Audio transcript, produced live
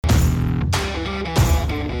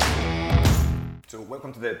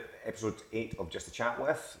welcome to the episode 8 of Just a Chat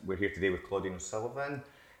With. We're here today with Claudine O'Sullivan,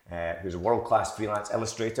 who's a world-class freelance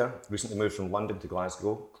illustrator, recently moved from London to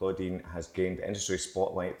Glasgow. Claudine has gained the industry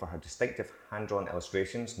spotlight for her distinctive hand-drawn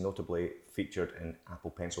illustrations, notably featured in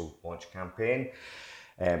Apple Pencil launch campaign,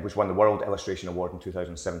 which won the World Illustration Award in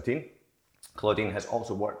 2017. Claudine has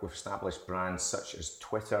also worked with established brands such as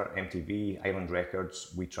Twitter, MTV, Island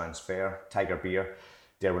Records, WeTransfer, Tiger Beer,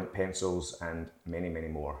 Derwent Pencils, and many, many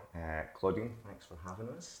more. Claudine, thanks for having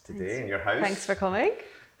us today in your house. Thanks for coming.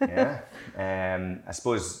 Yeah. I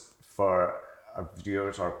suppose for our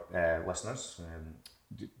viewers or listeners,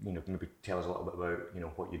 maybe tell us a little bit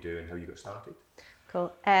about what you do and how you got started.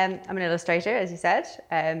 Cool. I'm an illustrator, as you said.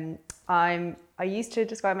 I used to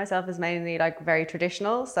describe myself as mainly very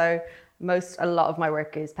traditional. So a lot of my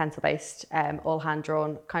work is pencil based, all hand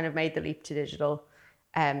drawn. Kind of made the leap to digital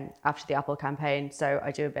after the Apple campaign. So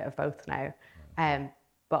I do a bit of both now.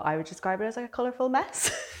 But I would describe it as a colourful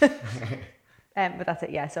mess. But that's it,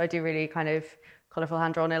 yeah. So I do really kind of colourful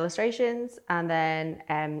hand-drawn illustrations, and then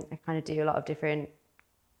I kind of do a lot of different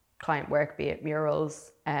client work, be it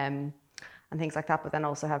murals and things like that, but then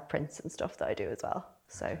also have prints and stuff that I do as well.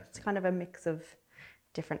 So it's kind of a mix of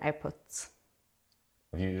different outputs.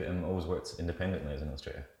 Have you always worked independently as an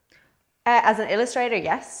illustrator? As an illustrator,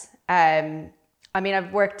 yes.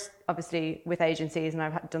 I've worked obviously with agencies and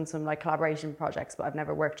I've done some collaboration projects, but I've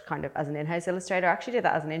never worked kind of as an in-house illustrator. I actually did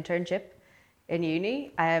that as an internship in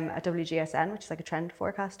uni at WGSN, which is a trend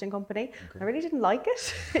forecasting company. Okay. I really didn't like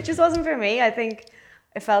it. It just wasn't for me. I think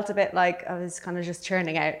it felt a bit like I was kind of just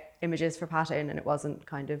churning out images for pattern, and it wasn't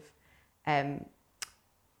kind of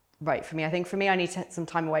right for me. I think for me, I need some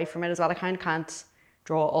time away from it as well. I kind of can't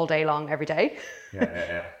draw all day long every day.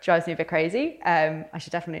 Yeah. Drives me a bit crazy. I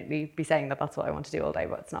should definitely be saying that that's what I want to do all day,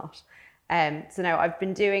 but it's not. So now I've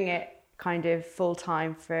been doing it kind of full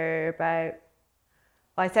time for about,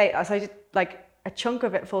 I did a chunk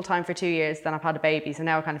of it full time for 2 years, then I've had a baby, so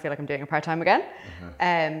now I kind of feel like I'm doing it part time again.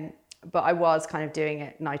 Mm-hmm. But I was kind of doing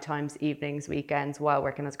it night times, evenings, weekends while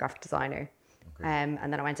working as a graphic designer. Okay.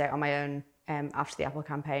 And then I went out on my own after the Apple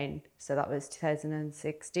campaign, so that was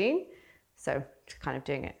 2016. So just kind of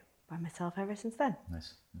doing it by myself ever since then.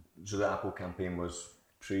 Nice. So the Apple campaign was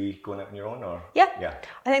going out on your own, or? Yeah.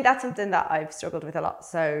 I think that's something that I've struggled with a lot.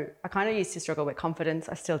 So I kind of used to struggle with confidence.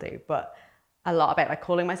 I still do, but a lot about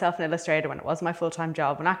calling myself an illustrator when it was my full-time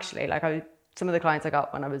job. And actually, some of the clients I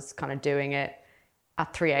got when I was kind of doing it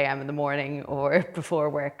at 3 a.m. in the morning or before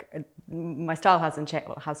work, my style has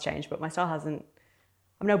changed, but my style hasn't.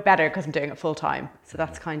 I'm no better because I'm doing it full-time. So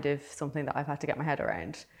that's kind of something that I've had to get my head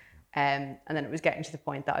around. And then it was getting to the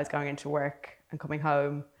point that I was going into work and coming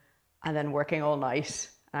home and then working all night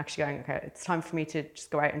and actually going, okay, it's time for me to just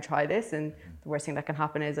go out and try this. And the worst thing that can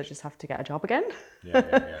happen is I just have to get a job again. So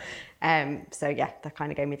that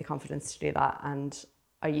kind of gave me the confidence to do that. And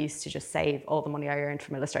I used to just save all the money I earned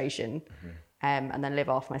from illustration and then live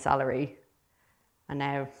off my salary. And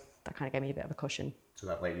now that kind of gave me a bit of a cushion. So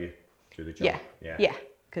that let you do the job? Yeah.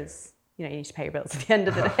 Because you need to pay your bills at the end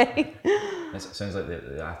of the day. It sounds like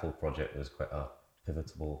the Apple project was quite a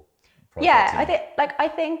pivotal project. Yeah, I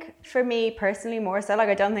think for me personally more so,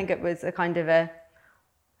 I don't think it was a kind of I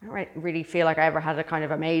don't really feel like I ever had a kind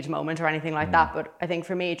of a made moment or anything like that, but I think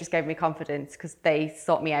for me it just gave me confidence because they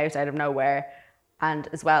sought me out of nowhere, and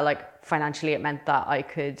as well financially it meant that I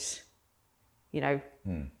could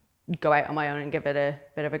go out on my own and give it a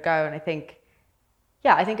bit of a go. And I think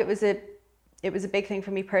it was a big thing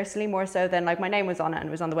for me personally, more so than my name was on it and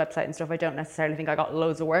it was on the website and stuff. I don't necessarily think I got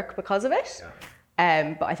loads of work because of it.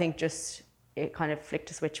 Yeah. But I think just it kind of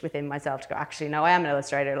flicked a switch within myself to go, actually, no, I am an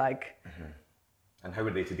illustrator. And how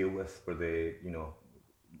were they to deal with? Were they,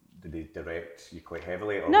 did they direct you quite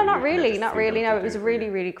heavily? Or no, not really. No, it was a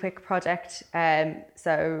really, really quick project.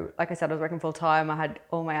 So like I said, I was working full time. I had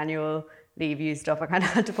all my annual leave used up. I kind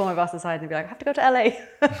of had to pull my boss aside and be like, I have to go to LA.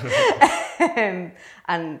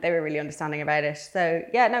 And they were really understanding about it. So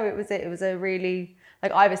it was a really,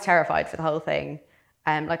 I was terrified for the whole thing.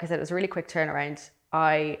 Like I said, it was a really quick turnaround.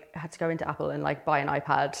 I had to go into Apple and buy an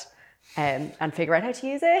iPad and figure out how to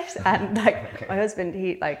use it. And my husband,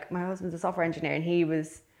 my husband's a software engineer, and he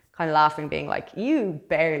was kind of laughing, being like, you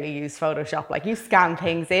barely use Photoshop, you scan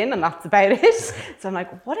things in and that's about it. So I'm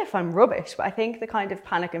like, what if I'm rubbish? But I think the kind of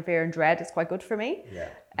panic and fear and dread is quite good for me. Yeah.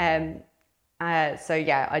 I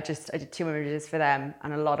did 2 images for them,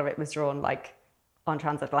 and a lot of it was drawn on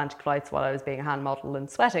transatlantic flights while I was being a hand model and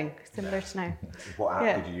sweating, similar to now. What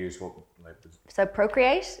app did you use? So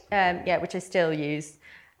Procreate, which I still use,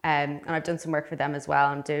 and I've done some work for them as well.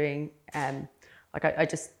 I'm doing I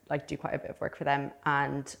just do quite a bit of work for them,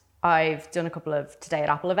 and I've done a couple of Today at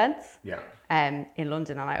Apple events Yeah. in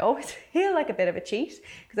London, and I always feel like a bit of a cheat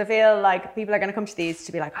because I feel like people are going to come to these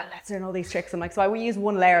to be like, oh, let's learn all these tricks. I'm like, so I will use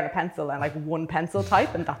one layer on a pencil and like one pencil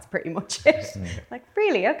type, and that's pretty much it. Like,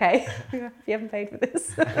 really? Okay. You haven't paid for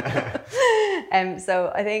this.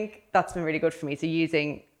 So I think that's been really good for me. So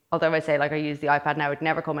although I say like I use the iPad now, I'd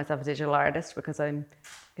never call myself a digital artist because I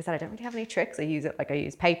don't really have any tricks. I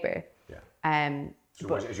use paper. Yeah. So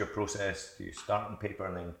what is your process? Do you start on paper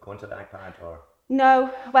and then go into the iPad, or? No,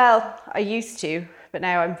 well, I used to, but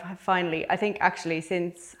now I think actually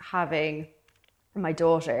since having my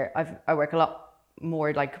daughter, I work a lot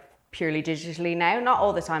more like purely digitally now. Not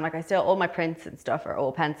all the time, like all my prints and stuff are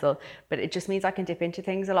all pencil, but it just means I can dip into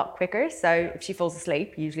things a lot quicker. So if she falls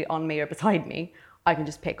asleep, usually on me or beside me, I can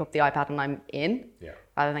just pick up the iPad and I'm in,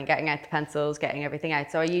 rather than getting out the pencils, getting everything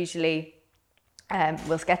out. So I usually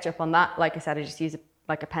will sketch up on that. Like I said, I just use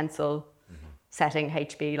a pencil setting,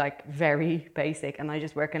 HB, like very basic, and I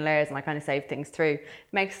just work in layers and I kind of save things through. It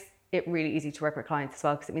makes it really easy to work with clients as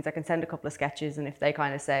well, because it means I can send a couple of sketches, and if they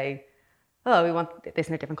kind of say, oh, we want this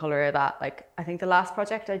in a different color or that, like I think the last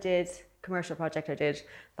commercial project I did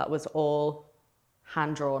that was all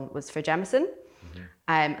hand drawn was for Jemison.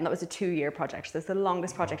 And that was a 2-year project. That's the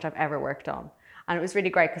longest project I've ever worked on. And it was really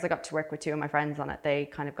great because I got to work with 2 of my friends on it. They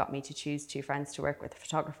kind of got me to choose 2 friends to work with, a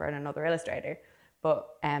photographer and another illustrator. But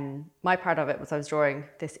my part of it was I was drawing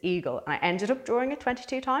this eagle, and I ended up drawing it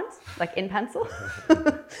 22 times, like in pencil.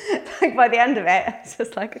 Like by the end of it, it's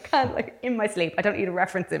just like I can't, like in my sleep, I don't need a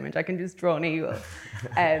reference image. I can just draw an eagle.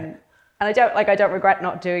 And I don't regret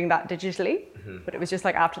not doing that digitally. But it was just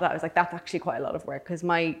like after that, I was like, that's actually quite a lot of work because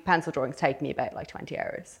my pencil drawings take me about like 20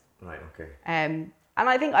 hours. Right. Okay. And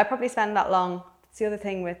I think I probably spend that long. It's the other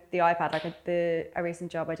thing with the iPad, like a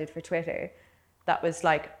recent job I did for Twitter. That was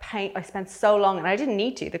like I spent so long, and I didn't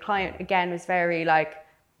need to. The client again was very like,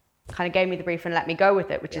 kind of gave me the brief and let me go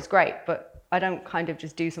with it, which is great. But I don't kind of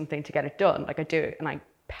just do something to get it done. Like I do it and I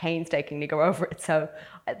painstakingly go over it. So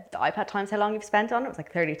the iPad times how long you've spent on it was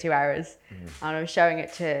like 32 hours. And I was showing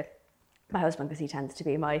it to my husband because he tends to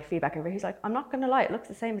be my feedback giver. He's like, I'm not going to lie, it looks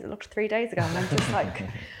the same as it looked 3 days ago. And I'm just like,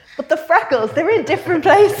 but the freckles, they're in different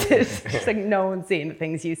places. Just like no one's seeing the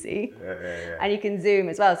things you see. And you can zoom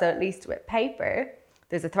as well. So at least with paper,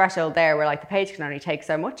 there's a threshold there where like the page can only take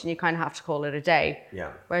so much and you kind of have to call it a day.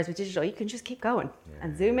 Whereas with digital, you can just keep going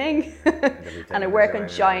and zooming. And I work on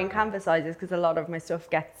giant canvas sizes because a lot of my stuff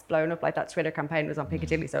gets blown up. Like that Twitter campaign was on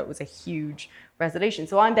Piccadilly, so it was a huge resolution.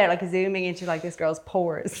 So I'm there like zooming into like this girl's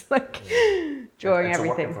pores, like drawing everything. So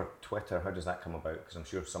working for Twitter, how does that come about? Because I'm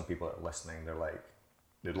sure some people that are listening, they're like,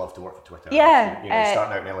 they'd love to work for Twitter. Starting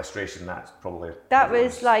out in illustration, that's probably... So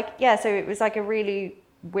it was like a really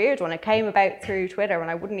weird one. It came about through Twitter,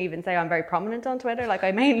 and I wouldn't even say I'm very prominent on Twitter. Like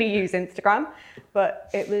I mainly use Instagram,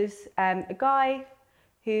 but it was a guy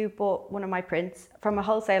who bought one of my prints from a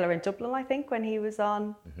wholesaler in Dublin, I think, when he was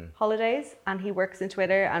on holidays, and he works in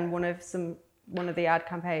Twitter, and one of the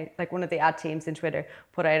ad teams in Twitter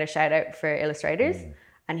put out a shout out for illustrators,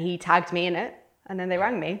 and he tagged me in it, and then they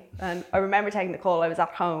rang me, and I remember taking the call. I was at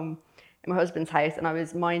home in my husband's house, and I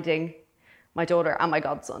was minding my daughter and my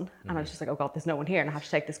godson, and I was just like, oh God, there's no one here, and I have to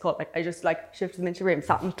take this call. Like I just like shifted them into the room,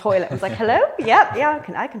 sat in the toilet, I was like, hello, yeah,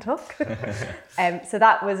 I can talk. So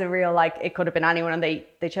that was a real, like, it could have been anyone, and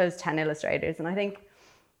they chose 10 illustrators, and I think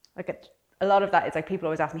like a lot of that is like people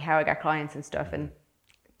always ask me how I get clients and stuff, and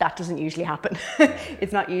that doesn't usually happen.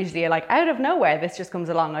 It's not usually like out of nowhere, this just comes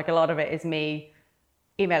along. Like a lot of it is me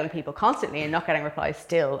emailing people constantly and not getting replies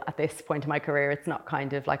still at this point in my career. It's not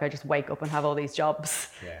kind of like I just wake up and have all these jobs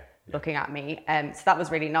looking at me. So that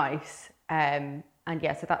was really nice.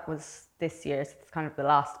 So that was this year. So it's kind of the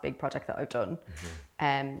last big project that I've done.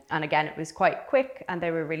 And again, it was quite quick and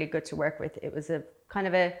they were really good to work with. It was a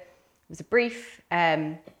brief,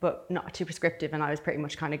 but not too prescriptive. And I was pretty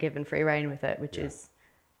much kind of given free rein with it, which is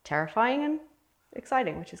terrifying and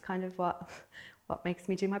exciting, which is kind of what makes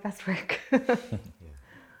me do my best work.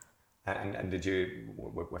 And did you,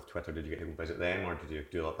 with Twitter, did you get able to visit them, or did you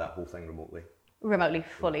do that whole thing remotely? Remotely,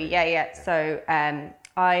 fully, yeah. So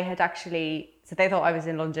I had actually, so they thought I was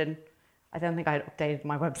in London. I don't think I had updated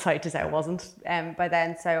my website to say I wasn't by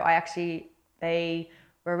then. So they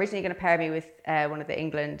were originally going to pair me with one of the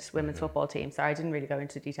England women's football teams. So I didn't really go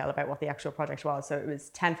into detail about what the actual project was. So it was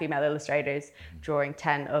 10 female illustrators drawing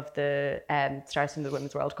 10 of the stars from the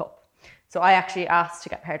Women's World Cup. So I actually asked to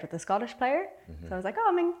get paired with a Scottish player. So I was like, oh,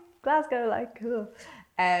 I'm in Glasgow, like, cool.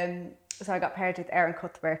 So I got paired with Erin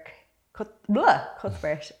Cuthbert.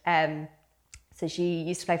 So she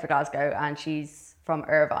used to play for Glasgow and she's from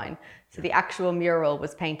Irvine. So the actual mural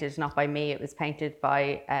was painted not by me, it was painted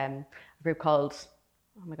by a group called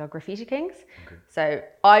oh my God, Graffiti Kings. Okay. So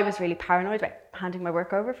I was really paranoid about handing my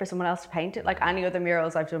work over for someone else to paint it. Like any other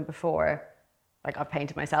murals I've done before, like I've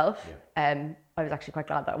painted myself. Yeah. I was actually quite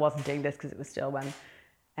glad that I wasn't doing this because it was still when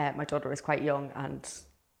my daughter was quite young and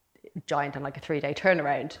giant and like a 3-day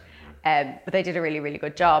turnaround. But they did a really, really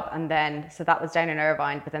good job. And then, so that was down in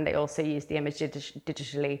Irvine, but then they also used the image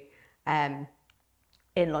digitally in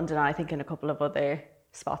London, and I think in a couple of other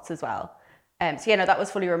spots as well. So that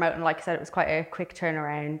was fully remote, and like I said, it was quite a quick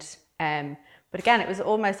turnaround. But again, it was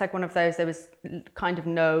almost like one of those, there was kind of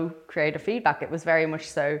no creative feedback. It was very much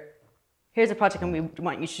so, here's a project and we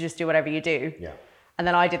want you to just do whatever you do. Yeah. And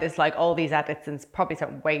then I did this, like all these edits, and probably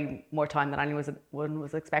spent way more time than anyone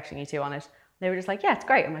was expecting you to on it. They were just like, yeah, it's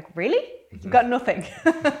great. I'm like, really? You've got nothing.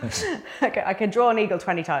 I can draw an eagle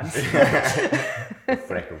 20 times.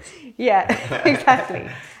 Freckles. Yeah, exactly.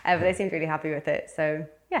 But they seemed really happy with it. So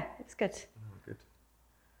yeah, it was good. Good.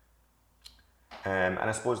 And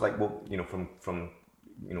I suppose, like, well, from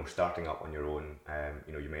starting up on your own,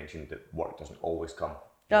 you mentioned that work doesn't always come.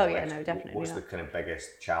 Oh yeah, no, definitely. What's the kind of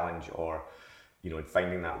biggest challenge, or in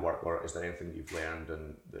finding that work, or is there anything you've learned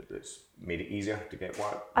and that's made it easier to get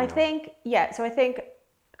work? I think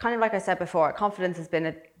kind of like I said before, confidence has been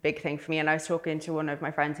a big thing for me. And I was talking to one of my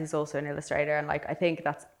friends who's also an illustrator, and like I think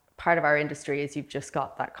that's part of our industry, is you've just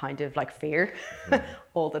got that kind of like fear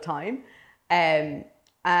all the time. And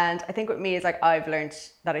I think with me is like I've learned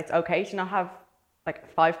that it's okay to not have like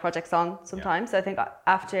 5 projects on sometimes. Yeah. So I think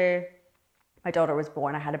after my daughter was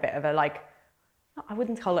born, I had a bit of a I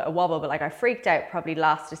wouldn't call it a wobble, but like I freaked out probably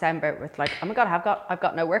last December with like, oh my God, I've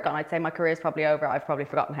got no work on. I'd say my career's probably over. I've probably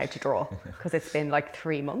forgotten how to draw because it's been like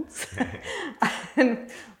 3 months.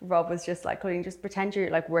 And Rob was just like, well, you just pretend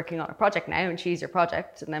you're like working on a project now and she's your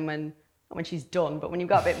project. And then when she's done, but when you've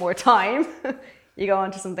got a bit more time, you go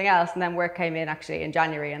on to something else. And then work came in actually in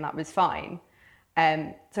January, and that was fine.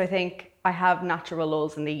 So I think I have natural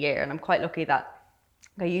lulls in the year, and I'm quite lucky that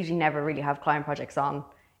I usually never really have client projects on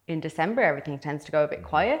in December. Everything tends to go a bit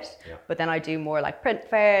quiet, but then I do more like print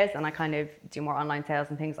fairs, and I kind of do more online sales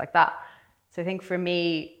and things like that. So I think for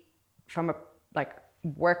me, from a like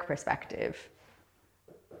work perspective,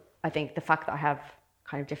 I think the fact that I have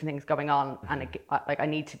kind of different things going on, and I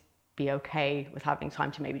need to be okay with having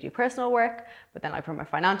time to maybe do personal work, but then like from a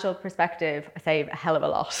financial perspective, I save a hell of a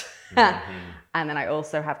lot. And then I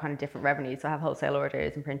also have kind of different revenues. So I have wholesale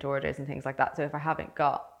orders and print orders and things like that. So if I haven't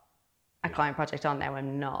got a client project on now,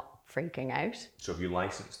 I'm not freaking out. So have you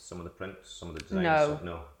licensed some of the prints, some of the designs?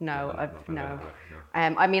 No.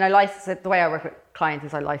 I mean, I license it. The way I work with clients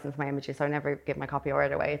is I license my images, so I never give my copy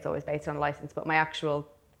order away. It's always based on a license. But my actual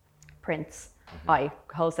prints, I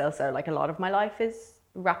wholesale. So like a lot of my life is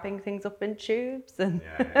wrapping things up in tubes and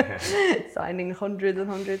signing hundreds and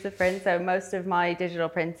hundreds of prints. So most of my digital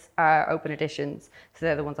prints are open editions. So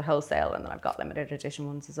they're the ones I wholesale, and then I've got limited edition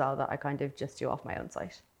ones as well that I kind of just do off my own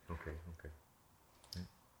site. Okay.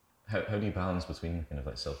 How do you balance between kind of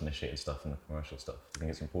like self-initiated stuff and the commercial stuff? Do you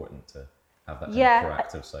think it's important to have that kind of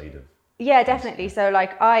proactive side of? Yeah, definitely. So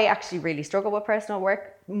like I actually really struggle with personal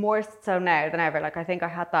work, more so now than ever. Like I think I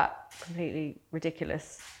had that completely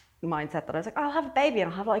ridiculous mindset that I was like, I'll have a baby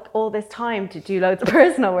and I'll have like all this time to do loads of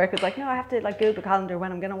personal work. It's like, no, I have to like Google Calendar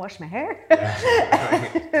when I'm going to wash my hair.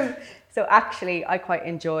 So actually I quite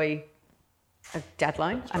enjoy a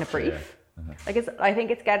deadline and a brief. I think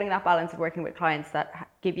it's getting that balance of working with clients that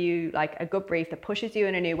give you like a good brief that pushes you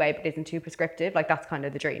in a new way but isn't too prescriptive. Like that's kind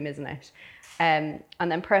of the dream, isn't it? And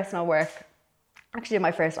then personal work. Actually did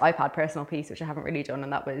my first iPad personal piece, which I haven't really done,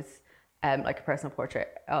 and that was like a personal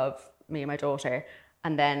portrait of me and my daughter.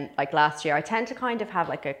 And then like last year, I tend to kind of have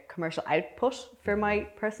like a commercial output for my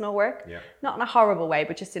personal work. Yeah. Not in a horrible way,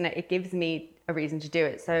 but just it gives me a reason to do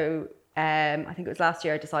it. So I think it was last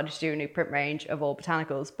year I decided to do a new print range of all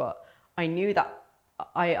botanicals, but I knew that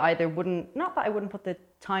I either wouldn't, not that I wouldn't put the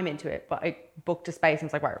time into it, but I booked a space and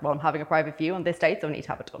was like, right, well, I'm having a private view on this date, so I need to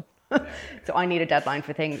have it done. So I need a deadline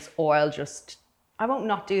for things, or I won't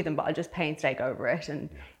not do them, but I'll just painstache over it and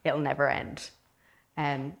it'll never end.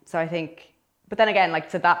 So I think, but then again,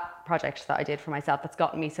 like, so that project that I did for myself, that's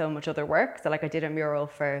gotten me so much other work. So like I did a mural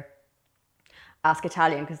for Ask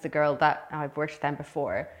Italian, because the girl that I've worked with them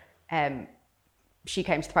before, she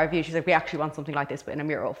came to the private view. She's like, we actually want something like this, but in a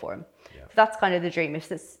mural form. Yeah. So that's kind of the dream.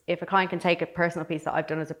 If a client can take a personal piece that I've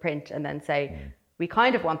done as a print and then say, we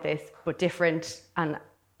kind of want this, but different and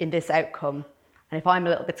in this outcome. And if I'm a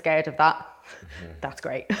little bit scared of that, that's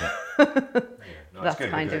great. No, that's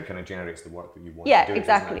good, because it kind of generates the work that you want to do.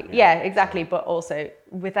 Exactly. Yeah, exactly. But also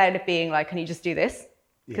without it being like, can you just do this?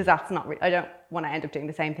 Because that's not I don't want to end up doing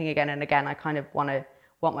the same thing again and again. I kind of want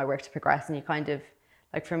my work to progress, and you kind of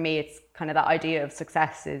Like for me, it's kind of that idea of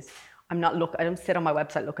success is I don't sit on my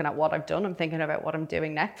website looking at what I've done. I'm thinking about what I'm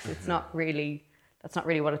doing next. It's not really, that's not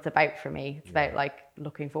really what it's about for me. It's about like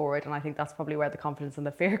looking forward. And I think that's probably where the confidence and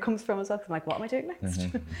the fear comes from as well. 'Cause I'm like, what am I doing next?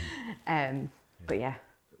 But yeah.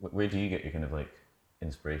 Where do you get your kind of like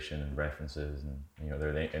inspiration and references, and are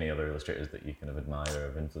there any other illustrators that you kind of admire or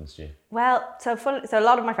have influenced you? Well, so a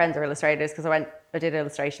lot of my friends are illustrators because I did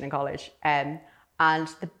illustration in college, and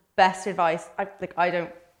the best advice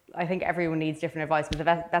I think everyone needs different advice, but the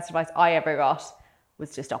best advice I ever got was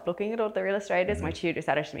to stop looking at other illustrators. My tutor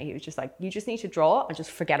said it to me. He was just like, you just need to draw and just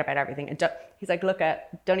forget about everything. And he's like,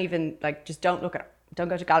 don't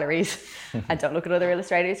go to galleries and don't look at other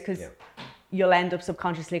illustrators because you'll end up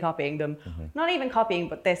subconsciously copying them. Not even copying,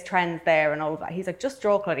 but there's trends there and all of that. He's like, just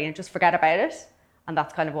draw, Claudine, and just forget about it. And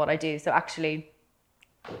that's kind of what I do. So actually,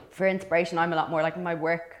 for inspiration, I'm a lot more like my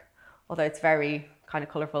work, although it's very kind of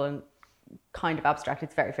colourful and kind of abstract,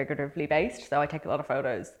 it's very figuratively based. So I take a lot of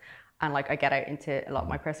photos and like I get out into a lot of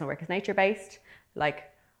my personal work is nature based.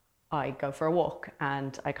 Like I go for a walk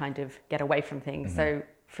and I kind of get away from things. So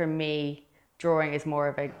for me, drawing is more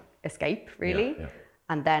of a escape really.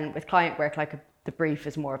 And then with client work, like the brief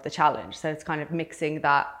is more of the challenge. So it's kind of mixing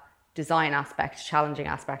that design aspect, challenging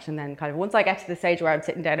aspect. And then kind of once I get to the stage where I'm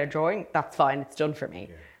sitting down and drawing, that's fine, it's done for me.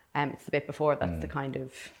 It's the bit before that's the kind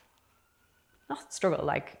of, not struggle,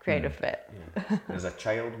 like creative bit. As a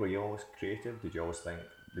child, were you always creative? Did you always think,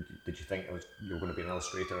 did you think you were going to be an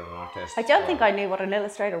illustrator or an artist? I don't think I knew what an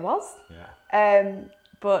illustrator was.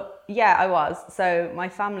 But yeah, I was. So my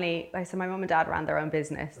family, so my mum and dad ran their own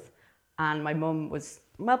business, and my mum was,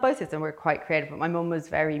 well, both of them were quite creative, but my mum was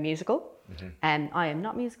very musical. And I am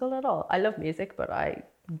not musical at all. I love music, but I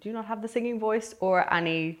do not have the singing voice or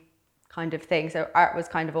any kind of thing. So art was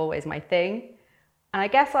kind of always my thing. And I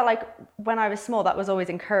guess when I was small, that was always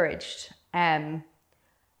encouraged.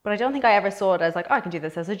 But I don't think I ever saw it as like, oh, I can do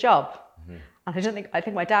this as a job. And I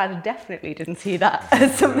think my dad definitely didn't see that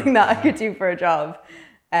as something that I could do for a job.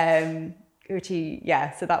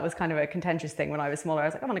 So that was kind of a contentious thing when I was smaller. I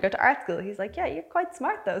was like, I want to go to art school. He's like, yeah, you're quite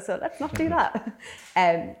smart though, so let's not do that.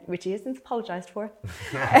 Which he has since apologised for.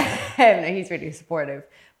 No, he's really supportive.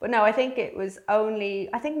 But no, I think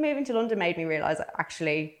moving to London made me realise that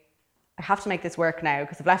actually I have to make this work now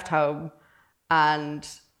because I've left home. And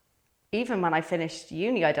even when I finished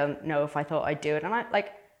uni, I don't know if I thought I'd do it. And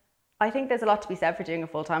I think there's a lot to be said for doing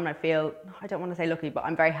it full time. And I feel, I don't want to say lucky, but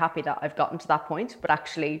I'm very happy that I've gotten to that point. But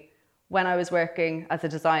actually, when I was working as a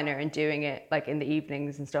designer and doing it like in the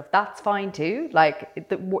evenings and stuff, that's fine too. Like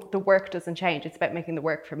the work doesn't change. It's about making the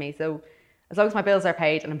work for me. So as long as my bills are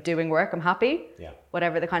paid and I'm doing work, I'm happy.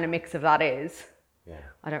 Whatever the kind of mix of that is,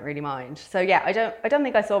 I don't really mind. So yeah, I don't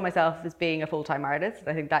think I saw myself as being a full-time artist.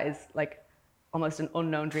 I think that is like almost an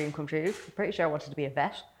unknown dream come true. I'm pretty sure I wanted to be a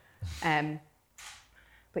vet.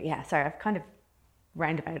 But yeah, sorry, I've kind of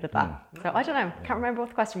roundabout that. So I don't know. Can't remember what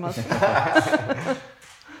the question was.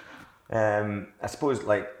 I suppose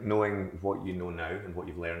like knowing what you know now and what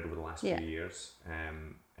you've learned over the last few years,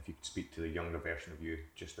 if you could speak to the younger version of you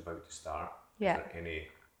just about to start, is there any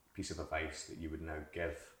piece of advice that you would now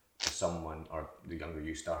give to someone or the younger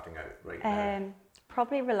you starting out right now?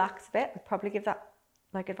 Probably relax a bit. I'd probably give that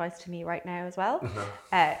like advice to me right now as well.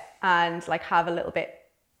 And like have a little bit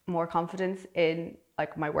more confidence in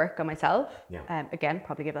like my work and myself. Again,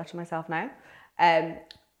 probably give that to myself now.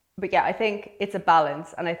 But yeah, I think it's a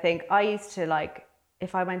balance. And I think I used to like,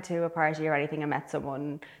 if I went to a party or anything and met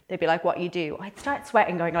someone, they'd be like, what you do? I'd start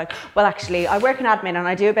sweating going like, well, actually, I work in admin and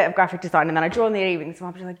I do a bit of graphic design and then I draw in the evenings. So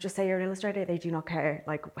I'm just like, just say you're an illustrator. They do not care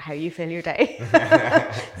like how you fill your day.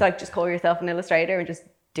 So like just call yourself an illustrator and just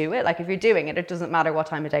do it. Like if you're doing it, it doesn't matter what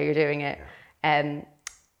time of day you're doing it. And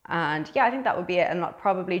yeah, I think that would be it. And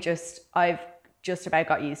probably I've just about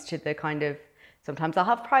got used to the kind of, sometimes I'll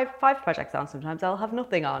have 5 projects on, sometimes I'll have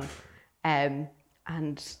nothing on. And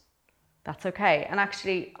that's okay. And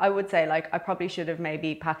actually, I would say like I probably should have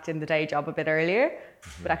maybe packed in the day job a bit earlier,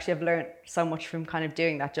 but actually I've learned so much from kind of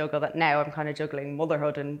doing that juggle that now I'm kind of juggling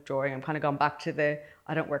motherhood and drawing. I'm kind of gone back to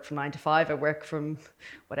I don't work from 9 to 5, I work from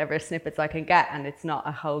whatever snippets I can get, and it's not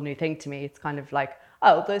a whole new thing to me. It's kind of like,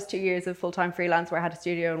 oh, those 2 years of full-time freelance where I had a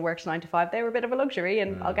studio and worked 9 to 5, they were a bit of a luxury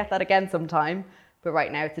and I'll get that again sometime. But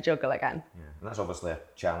right now it's a juggle again. And that's obviously a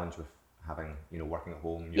challenge with having, working at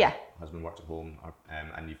home, your husband works at home,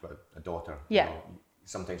 and you've got a daughter.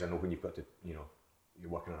 Sometimes I know when you've got to, you're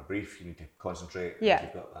working on a brief, you need to concentrate.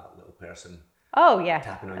 You've got that little person. Oh yeah.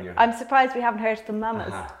 Tapping on your. I'm surprised we haven't heard the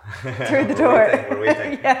mamas through the door. We're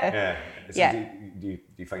waiting. Yeah. So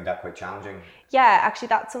do you find that quite challenging? Yeah, actually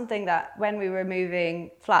that's something that when we were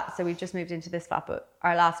moving flat, so we've just moved into this flat, but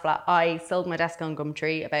our last flat, I sold my desk on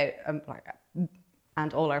Gumtree about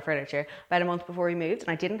and all our furniture about a month before we moved, and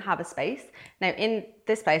I didn't have a space. Now in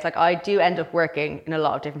this place, like I do end up working in a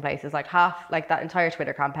lot of different places, like that entire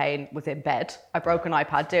Twitter campaign was in bed. I broke an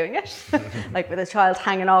iPad doing it, like with a child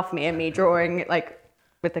hanging off me and me drawing like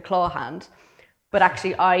with the claw hand. But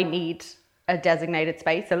actually I need a designated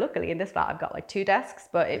space. So luckily in this flat I've got like 2 desks,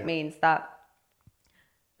 but it means that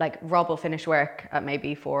like Rob will finish work at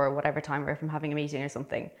maybe 4 or whatever time we're from having a meeting or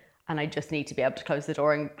something, and I just need to be able to close the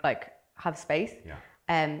door and like have space.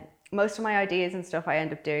 Most of my ideas and stuff I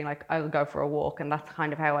end up doing, like I'll go for a walk, and that's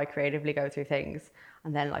kind of how I creatively go through things.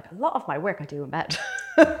 And then like a lot of my work I do in bed.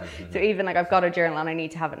 So even like I've got a journal and I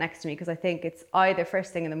need to have it next to me, because I think it's either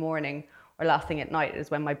first thing in the morning or last thing at night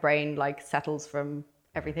is when my brain like settles from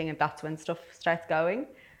everything, and that's when stuff starts going.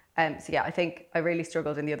 So yeah, I think I really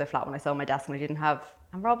struggled in the other flat when I sold my desk and I didn't have,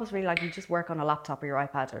 and Rob was really like, you just work on a laptop or your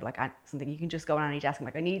iPad or like something, you can just go on any desk. I'm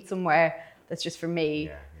like, I need somewhere that's just for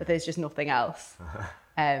me, but there's just nothing else.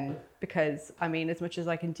 Because I mean, as much as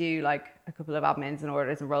I can do like a couple of admins and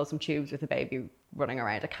orders and roll some tubes with a baby running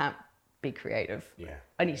around, I can't be creative.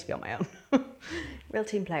 I need to be on my own. Real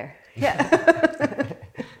team player.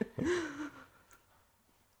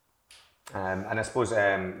 And I suppose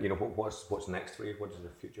what's next for you? What does the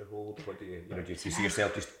future hold? What do you see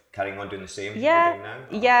yourself just carrying on doing the same as you're doing now?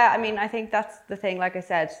 Yeah, I mean, I think that's the thing. Like I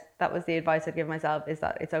said, that was the advice I'd give myself, is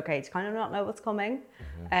that it's okay to kind of not know what's coming.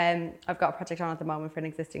 I've got a project on at the moment for an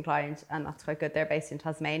existing client, and that's quite good. They're based in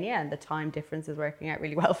Tasmania, and the time difference is working out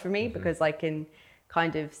really well for me, because I can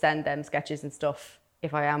kind of send them sketches and stuff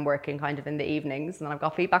if I am working kind of in the evenings, and then I've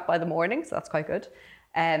got feedback by the morning, so that's quite good.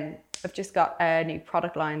 I've just got a new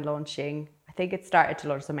product line launching. I think it started to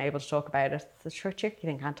launch, so I'm able to talk about it. It's a trick,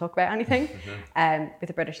 you can't talk about anything. With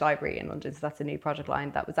the British Library in London, so that's a new project line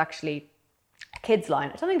that was actually a kids line.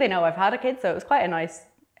 I don't think they know I've had a kid, so it was quite a nice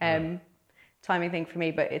timing thing for me,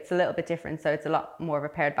 but it's a little bit different, so it's a lot more of a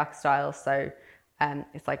pared back style. So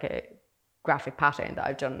it's like a graphic pattern that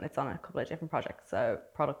I've done. It's on a couple of different products, so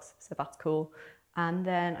that's cool. And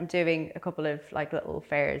then I'm doing a couple of like little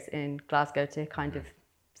fairs in Glasgow to kind of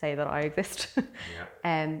say that I exist. So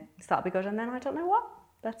that'll be good. And then I don't know what.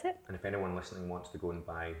 That's it. And if anyone listening wants to go and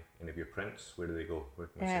buy any of your prints, where do they go? Where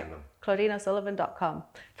can they send them?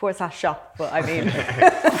 ClaudineO'Sullivan.com/shop. But I mean,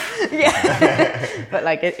 but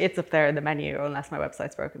like it's up there in the menu, unless my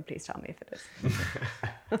website's broken. Please tell me if it is.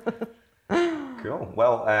 Cool.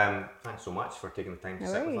 Well, thanks so much for taking the time to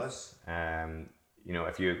sit with us.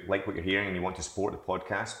 If you like what you're hearing and you want to support the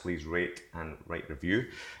podcast, please rate and write review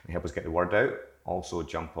and help us get the word out. Also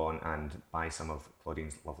jump on and buy some of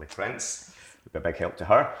Claudine's lovely prints. It'd be a big help to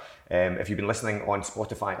her. If you've been listening on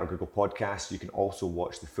Spotify or Google Podcasts, you can also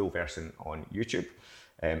watch the full version on YouTube.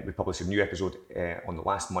 We publish a new episode on the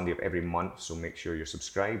last Monday of every month, so make sure you're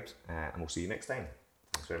subscribed, and we'll see you next time.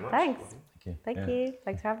 Thanks very much. Thanks. Thank you.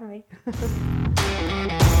 Thanks for having me.